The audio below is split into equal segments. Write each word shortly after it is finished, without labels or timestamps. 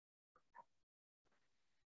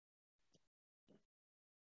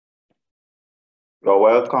You're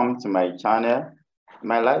welcome to my channel.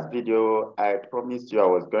 My last video, I promised you I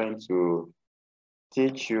was going to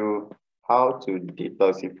teach you how to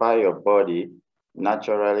detoxify your body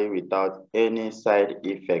naturally without any side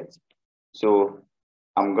effects. So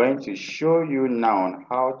I'm going to show you now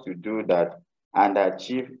how to do that and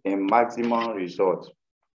achieve a maximum result.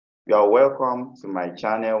 You're welcome to my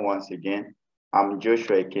channel once again. I'm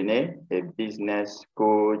Joshua Ekene, a business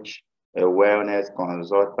coach, a wellness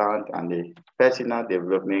consultant, and a personal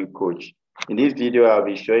development coach. In this video, I'll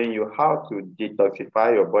be showing you how to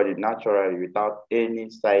detoxify your body naturally without any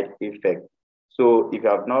side effect. So if you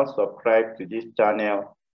have not subscribed to this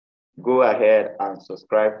channel, go ahead and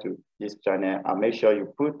subscribe to this channel and make sure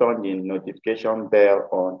you put on the notification bell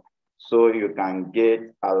on so you can get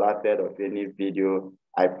alerted of any video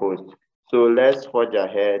I post. So let's forge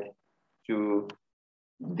ahead to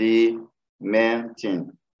the main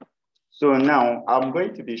thing. So now I'm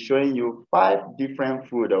going to be showing you 5 different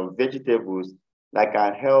food or vegetables that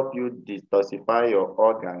can help you detoxify your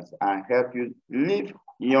organs and help you live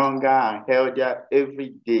younger and healthier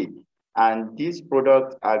every day. And these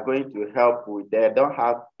products are going to help with, they don't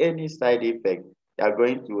have any side effect. They are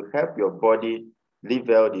going to help your body live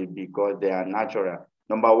healthy because they are natural.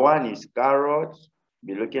 Number 1 is carrots.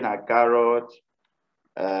 Be looking at carrots.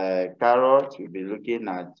 We'll be looking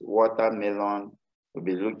at watermelon. We'll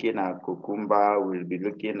be looking at cucumber, we'll be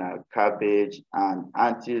looking at cabbage and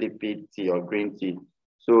anti-lipid tea or green tea.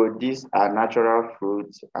 So these are natural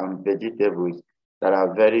fruits and vegetables that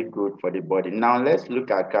are very good for the body. Now let's look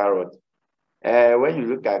at carrot. When you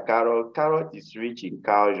look at carrot is rich in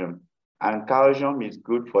calcium, and calcium is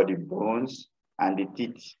good for the bones and the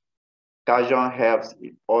teeth. Calcium helps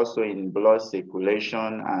also in blood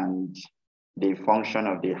circulation and the function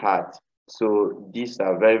of the heart. So these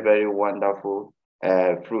are very, very wonderful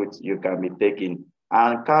fruits you can be taking.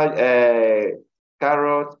 And carrot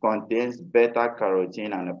contains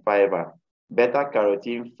beta-carotene and fiber.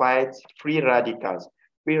 Beta-carotene fights free radicals.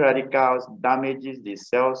 Free radicals damages the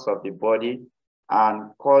cells of the body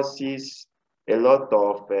and causes a lot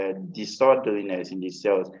of disorderliness in the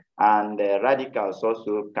cells. And radicals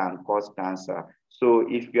also can cause cancer. So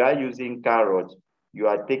if you are using carrot, you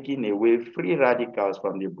are taking away free radicals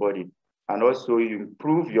from the body. And also you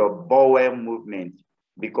improve your bowel movement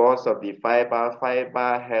because of the fiber.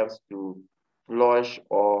 Fiber helps to flush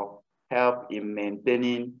or help in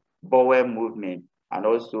maintaining bowel movement and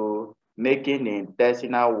also making the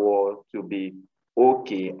intestinal wall to be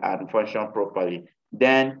okay and function properly.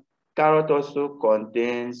 Then carrot also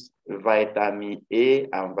contains vitamin A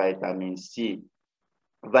and vitamin C.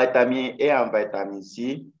 Vitamin A and vitamin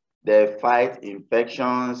C, they fight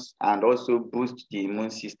infections and also boost the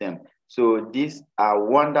immune system. So these are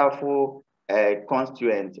wonderful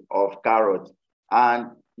constituents of carrot.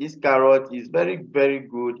 And this carrot is very, very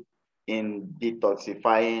good in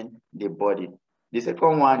detoxifying the body. The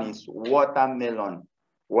second one is watermelon.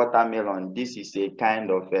 Watermelon, this is a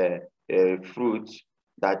kind of a fruit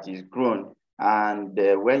that is grown. And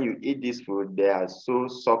when you eat this fruit, they are so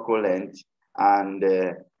succulent and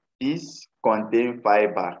these contain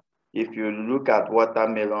fiber. If you look at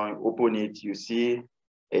watermelon, open it, you see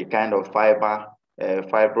a kind of fiber,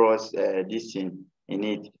 fibrous this in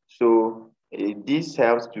it. So this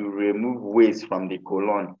helps to remove waste from the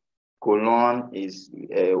colon. Colon is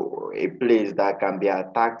a place that can be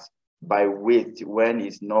attacked by waste when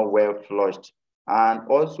it's not well flushed. And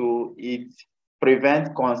also it prevents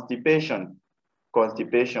constipation.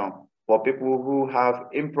 Constipation for people who have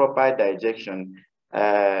improper digestion.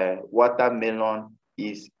 Watermelon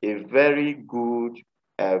is a very good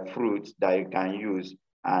fruit that you can use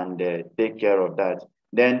and take care of that.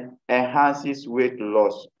 Then enhances weight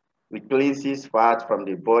loss. It cleanses fat from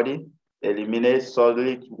the body, eliminates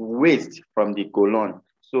solid waste from the colon.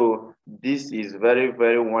 So this is very,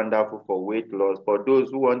 very wonderful for weight loss. For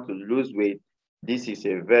those who want to lose weight, this is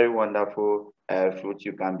a very wonderful fruit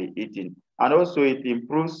you can be eating. And also it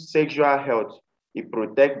improves sexual health. It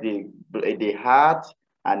protects the heart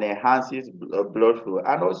and enhances blood flow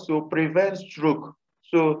and also prevents stroke.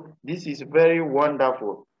 So this is very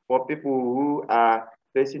wonderful for people who are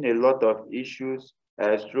facing a lot of issues.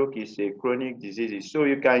 Stroke is a chronic disease. So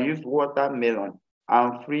you can use watermelon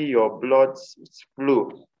and free your blood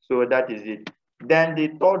flow. So that is it. Then the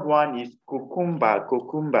third one is cucumber.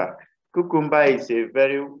 Cucumber is a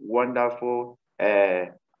very wonderful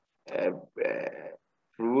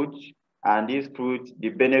fruit, and this fruit, the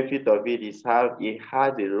benefit of it is how it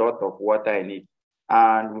has a lot of water in it,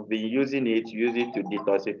 and we've been using it, use it to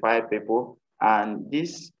detoxify people, and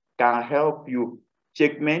this can help you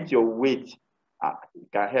checkmate your weight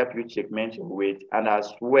it can help you checkmate your weight, and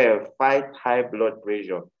as well fight high blood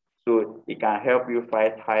pressure. So it can help you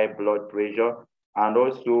fight high blood pressure, and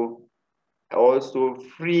also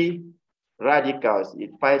free radicals.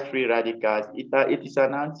 It fights free radicals. It is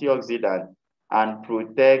an antioxidant and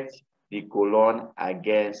protects the colon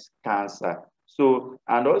against cancer. So,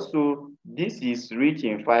 and also this is rich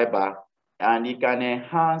in fiber, and it can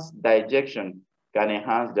enhance digestion, and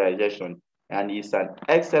it's an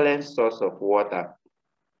excellent source of water.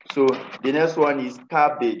 So the next one is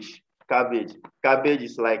cabbage. Cabbage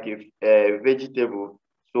is like a vegetable.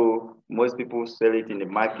 So most people sell it in the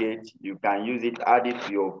market. You can use it, add it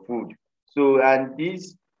to your food. So, and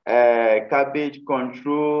this cabbage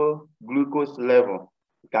control glucose level.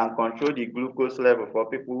 It can control the glucose level for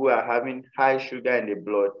people who are having high sugar in the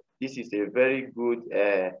blood. This is a very good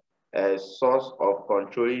source of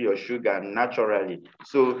controlling your sugar naturally.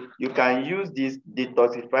 So you can use this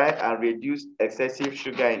detoxify and reduce excessive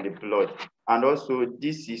sugar in the blood. And also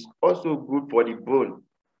this is also good for the bone.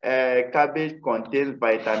 Cabbage contains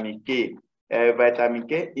vitamin K. Vitamin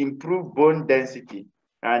K improve bone density,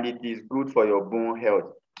 and it is good for your bone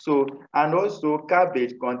health. So, and also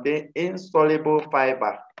cabbage contains insoluble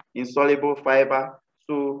fiber.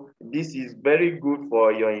 So this is very good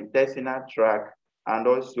for your intestinal tract, and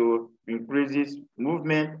also increases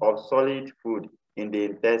movement of solid food in the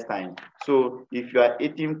intestine. So if you are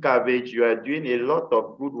eating cabbage, you are doing a lot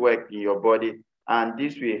of good work in your body, and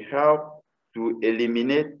this will help to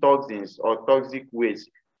eliminate toxins or toxic waste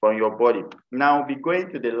from your body. Now we'll be going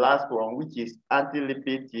to the last one, which is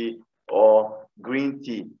anti-lipid tea or green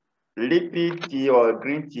tea. Lipid tea or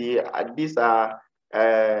green tea, these are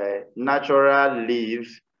natural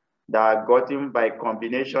leaves that are gotten by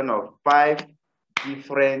combination of 5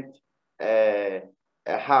 different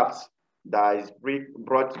herbs that is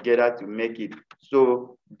brought together to make it.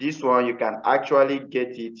 So this one, you can actually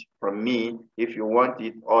get it from me if you want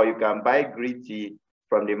it, or you can buy green tea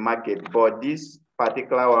from the market. But this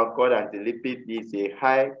particular one called anti-lipid is a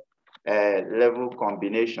high level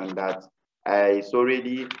combination that is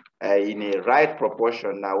already in a right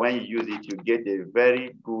proportion. Now when you use it, you get a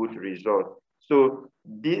very good result. So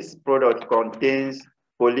this product contains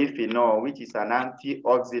polyphenol, which is an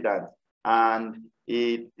antioxidant, and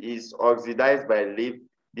it is oxidized by leaf.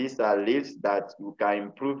 These are leaves that you can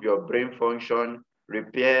improve your brain function,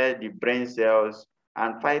 repair the brain cells,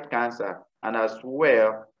 and fight cancer, and as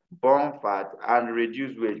well burn fat and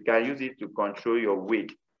reduce weight. You can use it to control your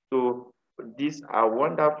weight. So these are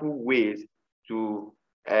wonderful ways to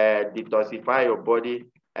detoxify your body.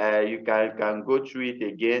 You can go through it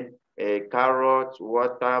again. Carrot,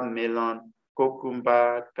 watermelon,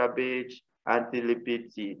 cucumber, cabbage,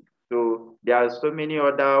 anti-lipid tea. So there are so many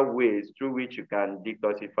other ways through which you can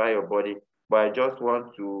detoxify your body, but I just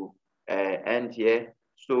want to end here.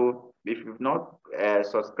 So if you've not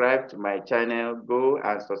subscribed to my channel, go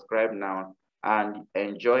and subscribe now and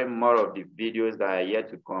enjoy more of the videos that are yet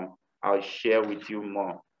to come. I'll share with you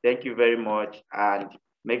more. Thank you very much, and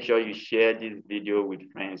make sure you share this video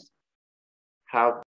with friends. Have